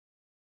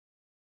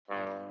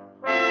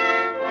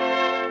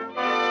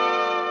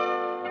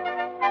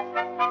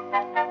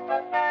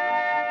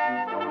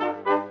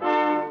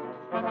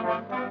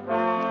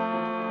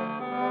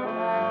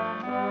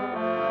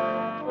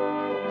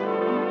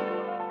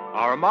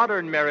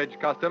modern marriage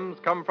customs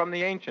come from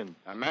the ancients.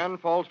 A man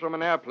falls from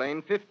an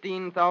airplane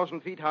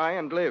 15,000 feet high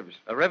and lives.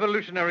 A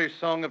revolutionary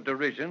song of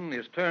derision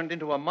is turned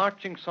into a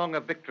marching song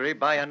of victory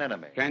by an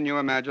enemy. Can you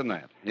imagine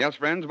that? Yes,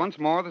 friends, once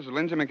more, this is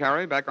Lindsay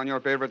McCarry back on your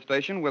favorite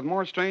station with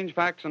more strange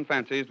facts and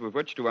fancies with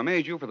which to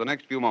amaze you for the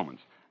next few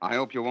moments. I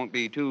hope you won't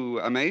be too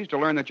amazed to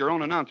learn that your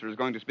own announcer is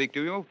going to speak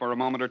to you for a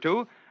moment or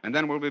two, and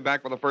then we'll be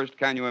back with the first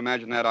Can You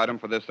Imagine That item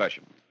for this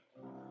session.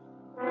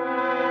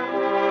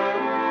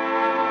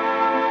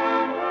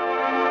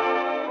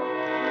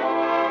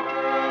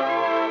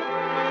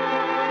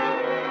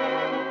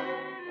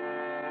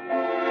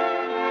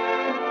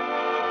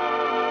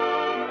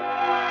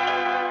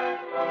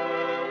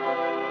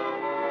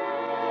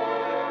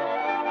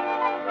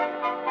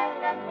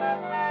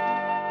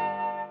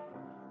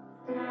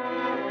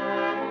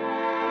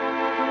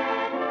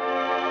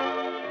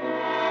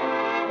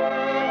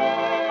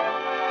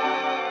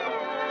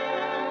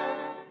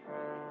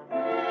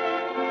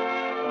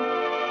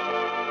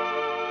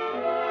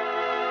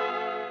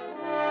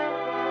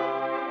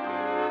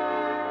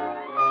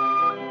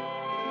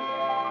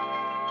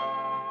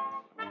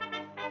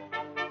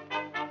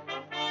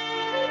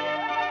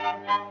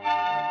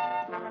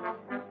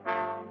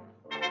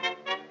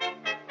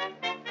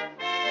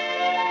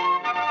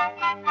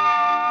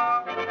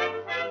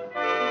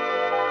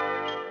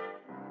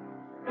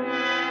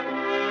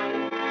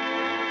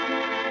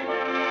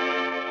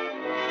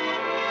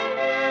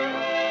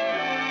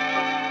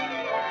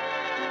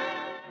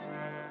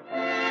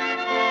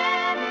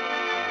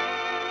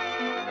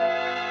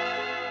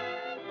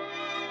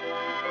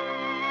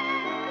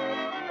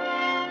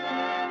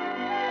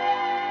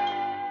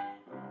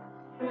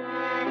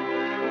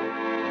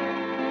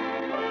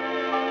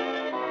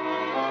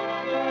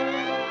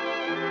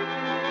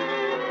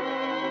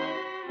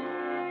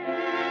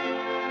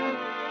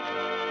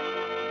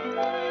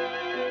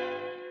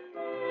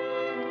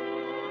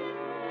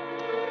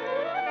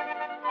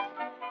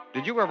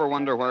 Did you ever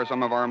wonder where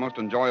some of our most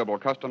enjoyable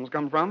customs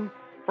come from?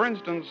 For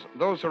instance,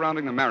 those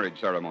surrounding the marriage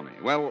ceremony.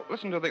 Well,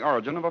 listen to the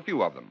origin of a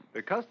few of them.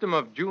 The custom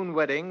of June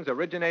weddings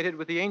originated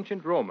with the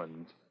ancient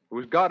Romans,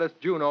 whose goddess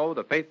Juno,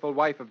 the faithful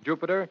wife of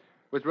Jupiter,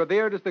 was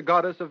revered as the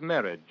goddess of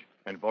marriage,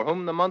 and for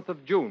whom the month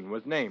of June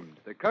was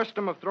named. The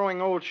custom of throwing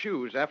old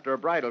shoes after a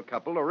bridal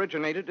couple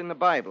originated in the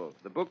Bible,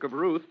 the book of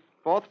Ruth,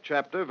 4th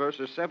chapter,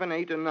 verses 7,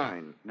 8, and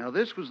 9. Now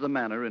this was the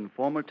manner in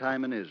former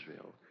time in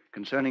Israel,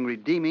 concerning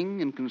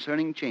redeeming and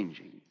concerning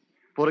changing.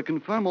 For to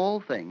confirm all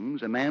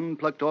things, a man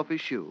plucked off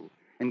his shoe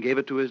and gave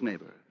it to his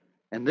neighbor.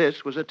 And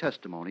this was a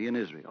testimony in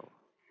Israel.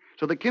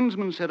 So the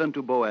kinsman said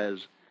unto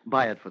Boaz,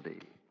 Buy it for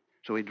thee.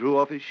 So he drew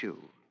off his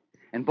shoe.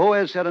 And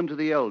Boaz said unto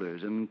the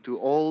elders and to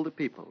all the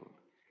people,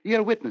 Ye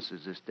are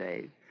witnesses this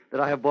day that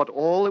I have bought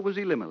all that was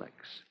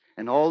Elimelech's,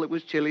 and all that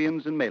was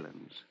Chilion's and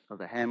Mahlon's, of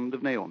the hand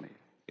of Naomi.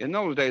 In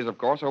those days, of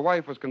course, a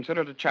wife was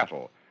considered a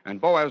chattel, and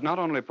Boaz not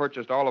only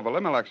purchased all of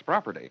Elimelech's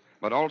property,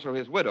 but also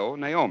his widow,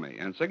 Naomi,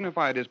 and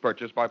signified his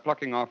purchase by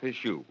plucking off his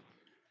shoe.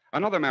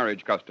 Another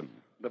marriage custom.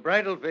 The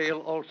bridal veil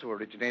also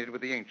originated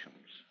with the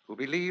ancients, who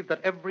believed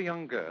that every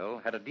young girl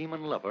had a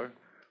demon lover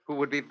who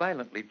would be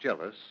violently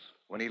jealous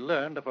when he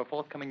learned of her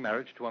forthcoming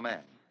marriage to a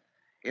man.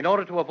 In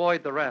order to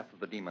avoid the wrath of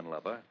the demon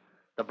lover,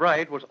 the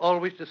bride was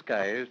always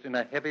disguised in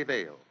a heavy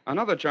veil.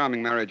 Another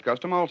charming marriage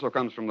custom also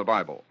comes from the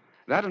Bible,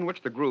 that in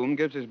which the groom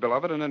gives his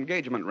beloved an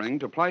engagement ring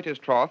to plight his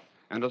troth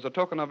and as a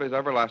token of his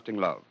everlasting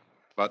love.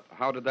 But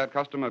how did that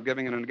custom of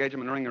giving an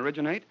engagement ring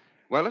originate?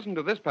 Well, listen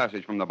to this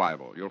passage from the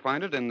Bible. You'll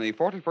find it in the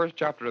 41st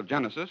chapter of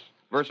Genesis,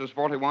 verses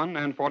 41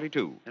 and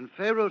 42. And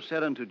Pharaoh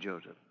said unto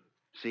Joseph,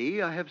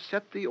 See, I have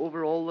set thee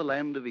over all the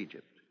land of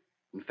Egypt.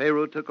 And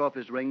Pharaoh took off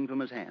his ring from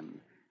his hand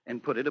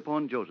and put it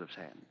upon Joseph's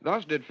hand.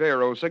 Thus did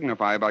Pharaoh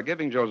signify by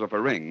giving Joseph a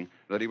ring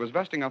that he was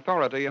vesting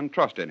authority and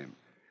trust in him.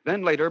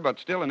 Then later, but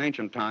still in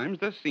ancient times,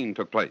 this scene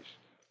took place.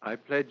 I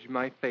pledge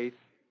my faith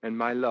and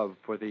my love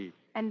for thee.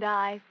 And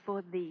I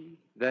for thee.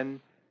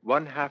 Then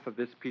one half of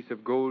this piece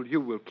of gold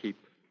you will keep,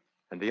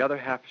 and the other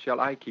half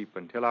shall I keep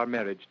until our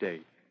marriage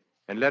day.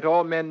 And let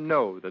all men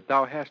know that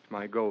thou hast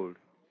my gold,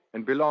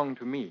 and belong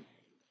to me.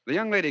 The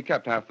young lady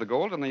kept half the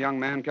gold, and the young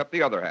man kept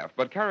the other half.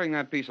 But carrying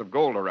that piece of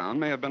gold around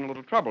may have been a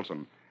little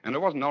troublesome, and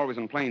it wasn't always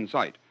in plain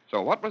sight.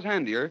 So what was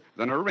handier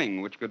than a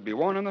ring which could be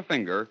worn on the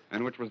finger,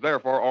 and which was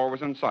therefore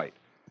always in sight?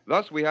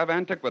 Thus we have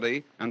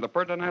antiquity and the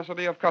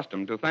pertinacity of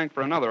custom to thank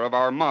for another of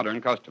our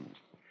modern customs.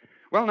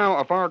 Well, now,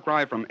 a far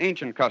cry from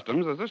ancient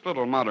customs is this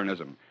little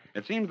modernism.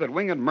 It seems that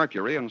winged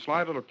Mercury and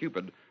sly little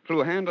Cupid flew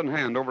hand in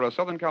hand over a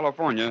Southern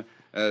California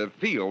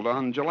field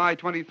on July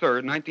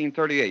 23rd,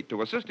 1938,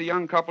 to assist a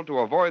young couple to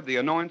avoid the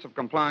annoyance of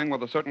complying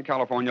with a certain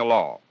California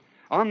law.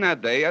 On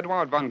that day,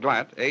 Edward Von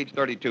Glatt, age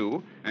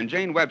 32, and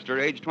Jane Webster,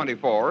 age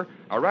 24,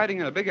 are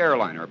riding in a big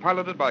airliner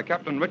piloted by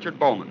Captain Richard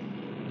Bowman.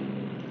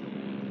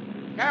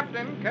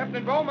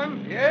 Captain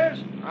Bowman. Yes?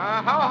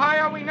 How high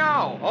are we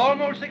now?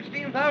 Almost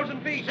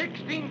 16,000 feet.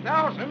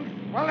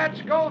 16,000? Well,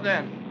 let's go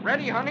then.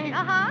 Ready, honey?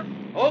 Uh-huh.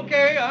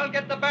 Okay, I'll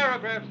get the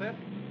barograph set.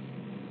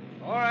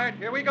 All right,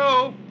 here we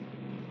go.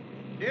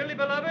 Dearly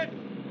beloved,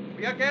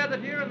 we are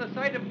gathered here in the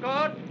sight of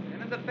God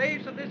and in the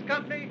face of this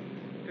company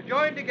to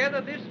join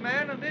together this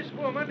man and this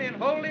woman in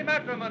holy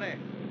matrimony,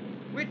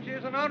 which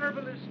is an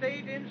honorable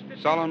estate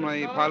instituted.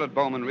 Solemnly, Pilot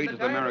Bowman reads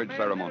the marriage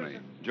ceremony,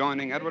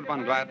 joining Edward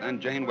Von Glatt and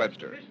Jane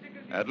Webster.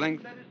 At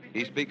length,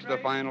 he speaks the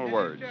final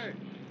words.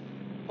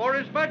 For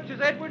as much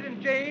as Edward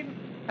and Jane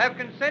have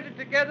consented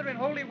together in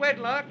holy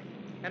wedlock,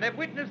 and have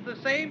witnessed the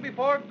same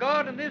before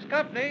God and this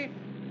company,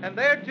 and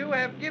thereto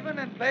have given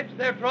and pledged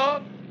their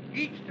troth,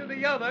 each to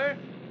the other,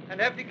 and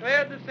have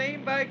declared the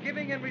same by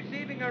giving and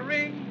receiving a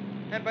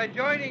ring, and by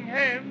joining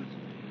hands,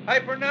 I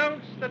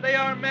pronounce that they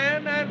are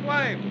man and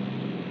wife.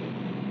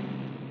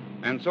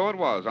 And so it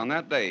was. On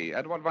that day,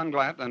 Edward Von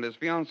Glatt and his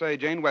fiancée,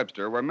 Jane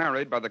Webster, were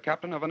married by the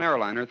captain of an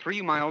airliner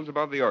 3 miles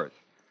above the earth.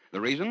 The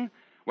reason?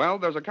 Well,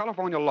 there's a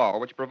California law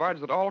which provides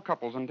that all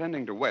couples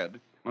intending to wed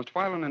must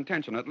file an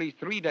intention at least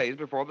 3 days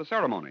before the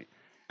ceremony.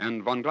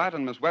 And Von Glatt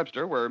and Miss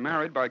Webster were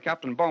married by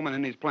Captain Bowman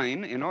in his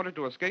plane in order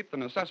to escape the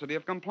necessity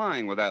of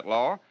complying with that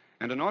law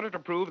and in order to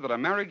prove that a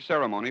marriage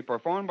ceremony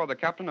performed by the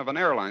captain of an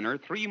airliner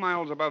 3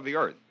 miles above the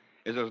earth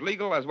is as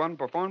legal as one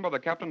performed by the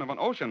captain of an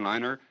ocean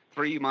liner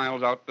 3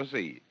 miles out to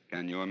sea.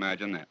 Can you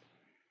imagine that?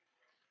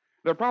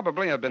 There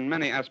probably have been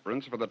many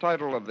aspirants for the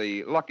title of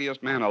the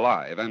luckiest man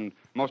alive, and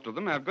most of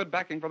them have good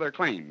backing for their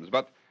claims.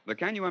 But the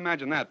Can You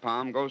Imagine That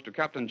palm goes to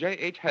Captain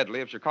J.H.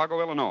 Headley of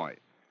Chicago, Illinois.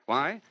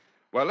 Why?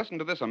 Well, listen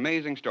to this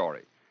amazing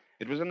story.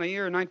 It was in the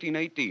year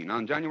 1918,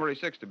 on January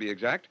 6th to be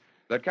exact,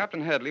 that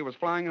Captain Headley was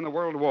flying in the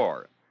World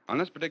War. On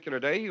this particular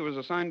day, he was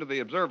assigned to the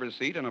observer's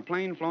seat in a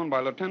plane flown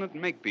by Lieutenant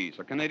Makepeace,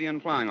 a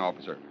Canadian flying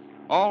officer.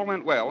 All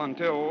went well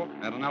until,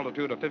 at an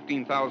altitude of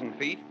 15,000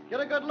 feet... Get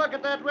a good look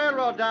at that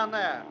railroad down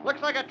there.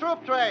 Looks like a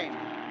troop train.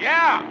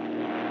 Yeah!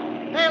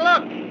 Hey,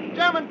 look!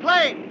 German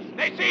planes!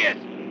 They see us!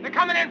 They're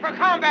coming in for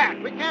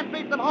combat! We can't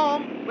beat them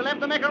home. We'll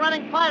have to make a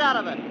running fight out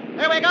of it.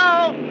 Here we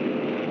go!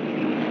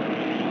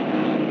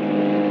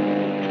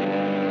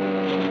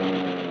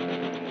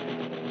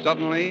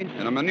 Suddenly,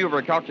 in a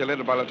maneuver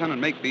calculated by Lieutenant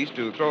Makepeace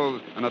to throw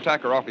an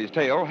attacker off his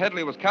tail,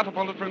 Headley was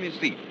catapulted from his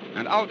seat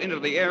and out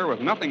into the air with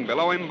nothing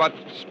below him but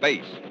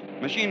space.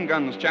 Machine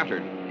guns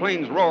chattered,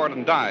 planes roared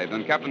and dived,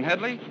 and Captain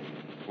Headley?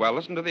 Well,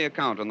 listen to the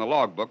account in the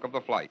logbook of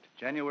the flight.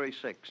 January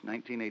 6,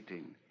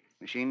 1918.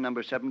 Machine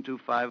number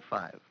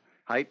 7255.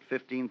 Height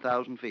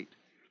 15,000 feet.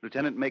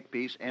 Lieutenant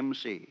Makepeace,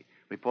 M.C.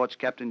 Reports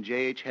Captain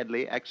J.H.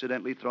 Headley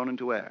accidentally thrown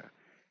into air.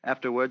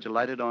 Afterwards,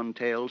 alighted on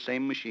tail,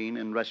 same machine,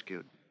 and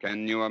rescued.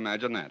 Can you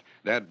imagine that?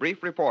 That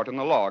brief report in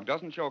the log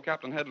doesn't show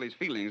Captain Headley's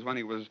feelings when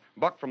he was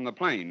bucked from the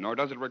plane, nor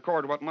does it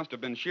record what must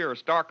have been sheer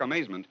stark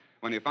amazement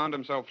when he found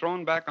himself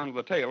thrown back onto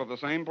the tail of the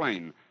same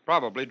plane,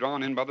 probably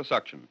drawn in by the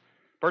suction.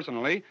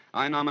 Personally,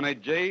 I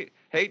nominate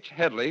J.H.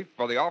 Headley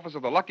for the office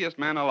of the luckiest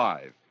man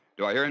alive.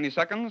 Do I hear any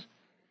seconds?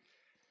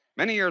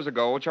 Many years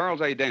ago,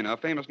 Charles A. Dana,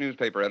 famous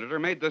newspaper editor,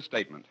 made this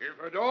statement.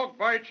 If a dog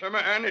bites a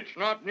man, it's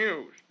not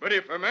news. But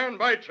if a man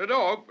bites a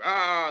dog,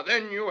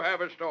 then you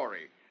have a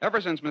story. Ever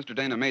since Mr.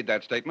 Dana made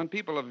that statement,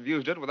 people have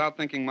used it without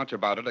thinking much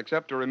about it,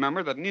 except to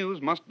remember that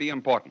news must be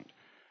important.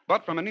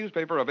 But from a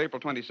newspaper of April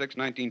 26,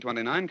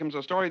 1929, comes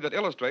a story that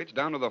illustrates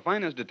down to the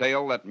finest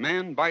detail that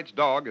man bites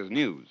dog is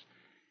news.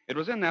 It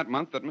was in that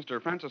month that Mr.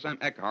 Francis M.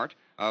 Eckhart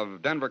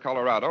of Denver,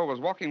 Colorado,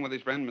 was walking with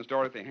his friend, Miss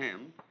Dorothy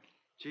Ham.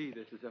 Gee,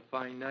 this is a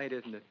fine night,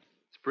 isn't it?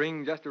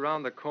 Spring just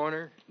around the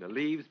corner, the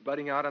leaves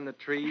budding out on the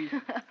trees.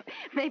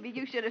 Maybe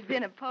you should have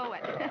been a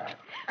poet.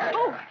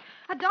 Oh,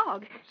 a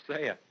dog.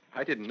 Say,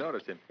 I didn't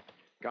notice him.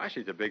 Gosh,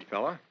 he's a big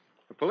fella.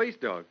 A police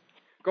dog.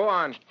 Go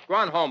on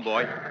home,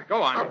 boy.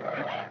 Go on.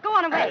 Go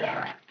on away.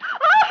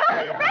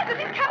 Oh, Francis,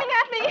 he's coming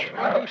at me.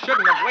 Well, you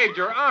shouldn't have waved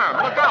your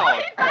arm. Look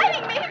out. He's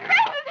biting me.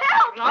 Francis,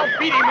 help. I'll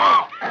beat him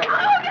off.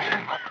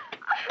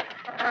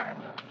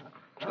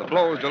 The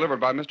blows delivered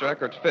by Mr.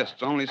 Eckert's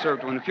fists only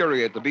served to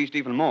infuriate the beast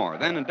even more.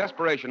 Then, in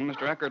desperation,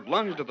 Mr. Eckert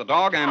lunged at the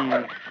dog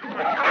and...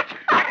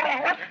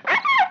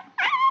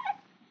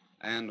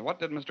 And what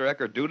did Mr.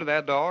 Eckert do to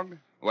that dog?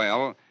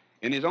 Well,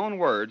 in his own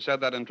words, said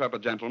that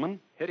intrepid gentleman.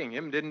 Hitting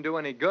him didn't do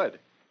any good.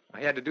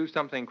 I had to do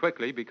something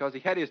quickly because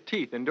he had his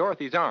teeth in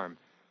Dorothy's arm.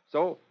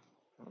 So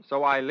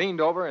I leaned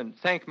over and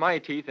sank my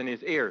teeth in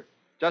his ear,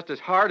 just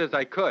as hard as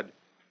I could.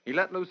 He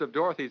let loose of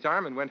Dorothy's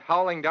arm and went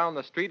howling down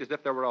the street as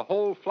if there were a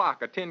whole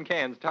flock of tin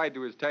cans tied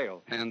to his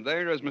tail. And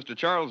there is Mr.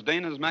 Charles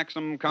Dana's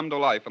maxim come to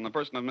life in the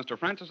person of Mr.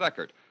 Francis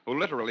Eckert, who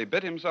literally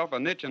bit himself a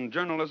niche in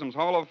journalism's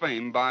Hall of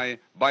Fame by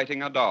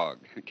biting a dog.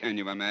 Can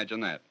you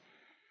imagine that?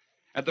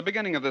 At the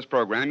beginning of this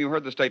program, you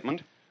heard the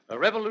statement, A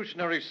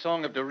revolutionary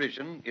song of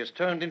derision is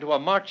turned into a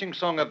marching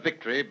song of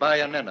victory by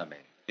an enemy.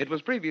 It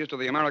was previous to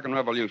the American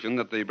Revolution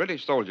that the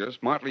British soldiers,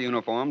 smartly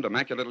uniformed,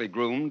 immaculately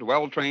groomed,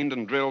 well-trained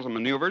in drills and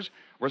maneuvers,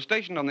 were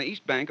stationed on the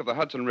east bank of the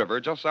Hudson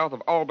River just south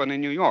of Albany,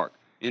 New York,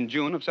 in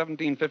June of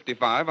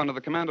 1755 under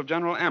the command of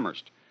General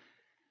Amherst.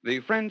 The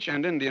French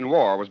and Indian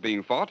War was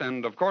being fought,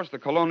 and, of course, the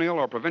colonial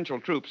or provincial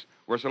troops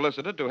were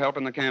solicited to help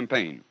in the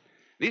campaign.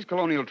 These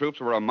colonial troops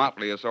were a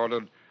motley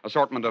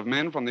assortment of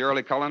men from the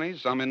early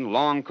colonies, some in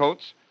long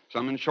coats,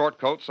 some in short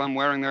coats, some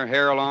wearing their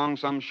hair long,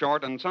 some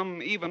short, and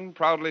some even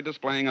proudly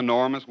displaying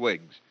enormous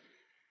wigs.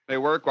 They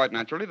were, quite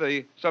naturally,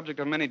 the subject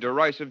of many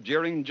derisive,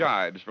 jeering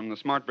jibes from the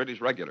smart British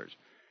regulars.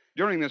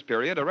 During this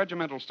period, a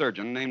regimental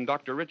surgeon named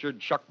Dr. Richard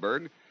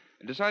Shuckburgh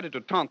decided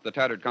to taunt the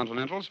tattered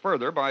Continentals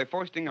further by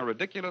foisting a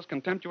ridiculous,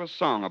 contemptuous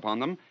song upon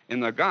them in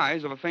the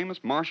guise of a famous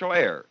martial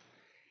air.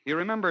 He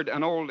remembered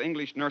an old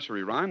English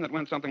nursery rhyme that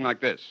went something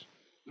like this.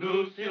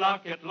 Lucy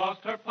Lockett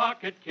lost her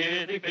pocket,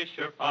 Kitty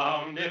Fisher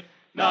found it.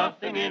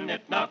 Nothing in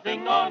it,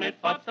 nothing on it,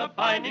 but the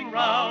binding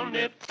round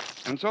it.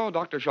 And so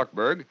Dr.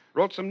 Shuckburgh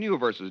wrote some new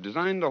verses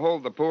designed to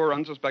hold the poor,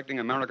 unsuspecting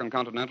American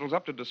Continentals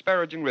up to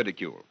disparaging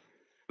ridicule.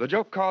 The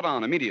joke caught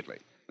on immediately.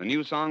 The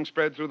new song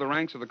spread through the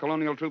ranks of the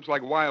colonial troops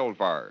like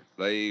wildfire.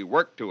 They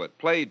worked to it,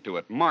 played to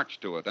it,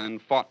 marched to it,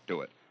 and fought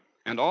to it.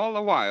 And all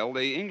the while,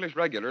 the English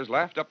regulars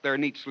laughed up their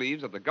neat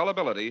sleeves at the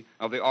gullibility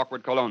of the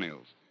awkward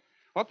colonials.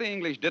 What the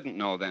English didn't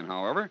know then,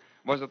 however,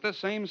 was that this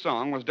same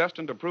song was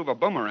destined to prove a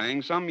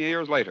boomerang some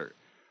years later.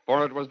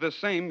 For it was this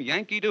same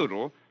Yankee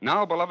Doodle,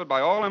 now beloved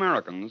by all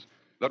Americans,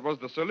 that was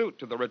the salute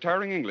to the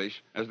retiring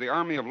English as the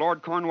army of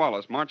Lord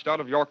Cornwallis marched out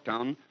of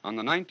Yorktown on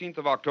the 19th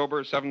of October,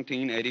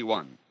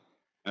 1781.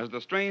 As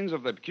the strains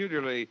of the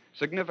peculiarly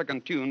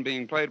significant tune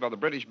being played by the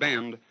British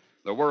band,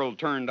 The World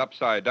Turned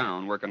Upside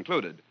Down, were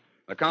concluded,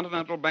 the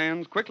Continental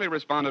bands quickly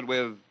responded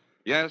with,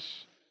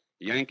 yes,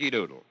 Yankee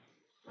Doodle.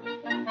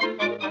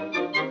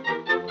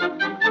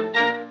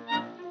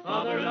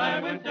 Father and I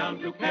went down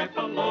to camp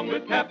along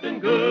with Captain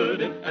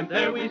Good, and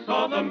there we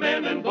saw the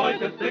men and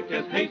boys as thick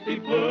as hasty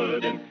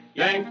pudding.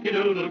 Yankee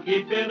Doodle,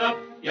 keep it up,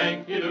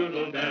 Yankee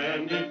Doodle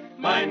dandy.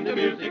 Mind the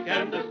music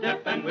and the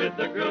step, and with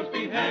the girls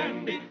be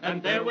handy.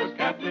 And there was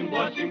Captain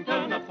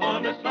Washington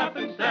upon a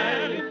slapping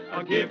Sally,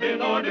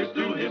 giving orders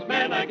to his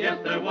men, I guess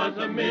there was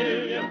a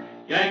million.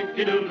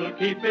 Yankee Doodle,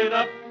 keep it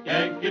up,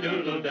 Yankee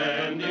Doodle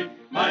dandy.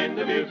 Mind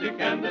the music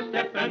and the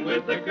step, and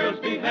with the girls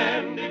be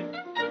handy.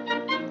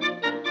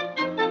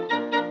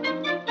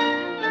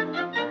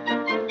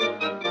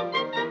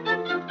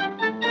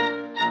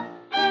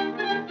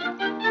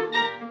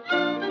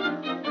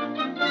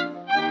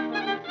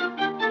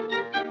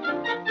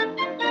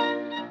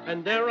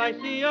 And there I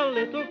see a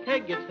little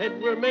keg, its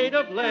head were made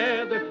of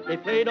leather. They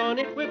played on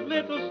it with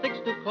little sticks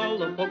to call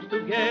the folks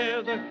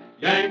together.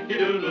 Yankee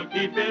Doodle,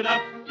 keep it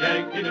up,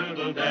 Yankee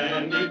Doodle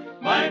dandy.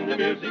 Mind the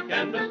music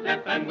and the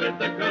step, and with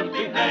the girls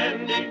be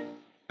handy.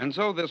 And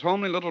so this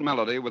homely little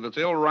melody with its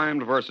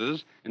ill-rhymed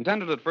verses,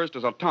 intended at first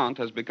as a taunt,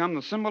 has become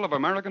the symbol of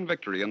American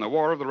victory in the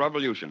War of the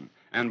Revolution.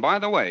 And by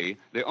the way,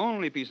 the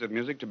only piece of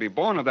music to be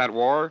born of that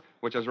war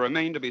which has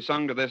remained to be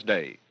sung to this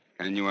day.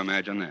 Can you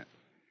imagine that?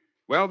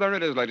 Well, there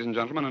it is, ladies and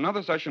gentlemen,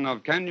 another session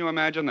of Can You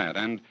Imagine That?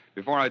 And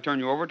before I turn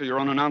you over to your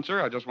own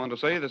announcer, I just want to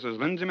say this is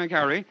Lindsay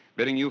McHarry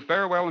bidding you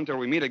farewell until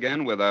we meet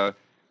again with a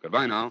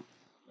goodbye now.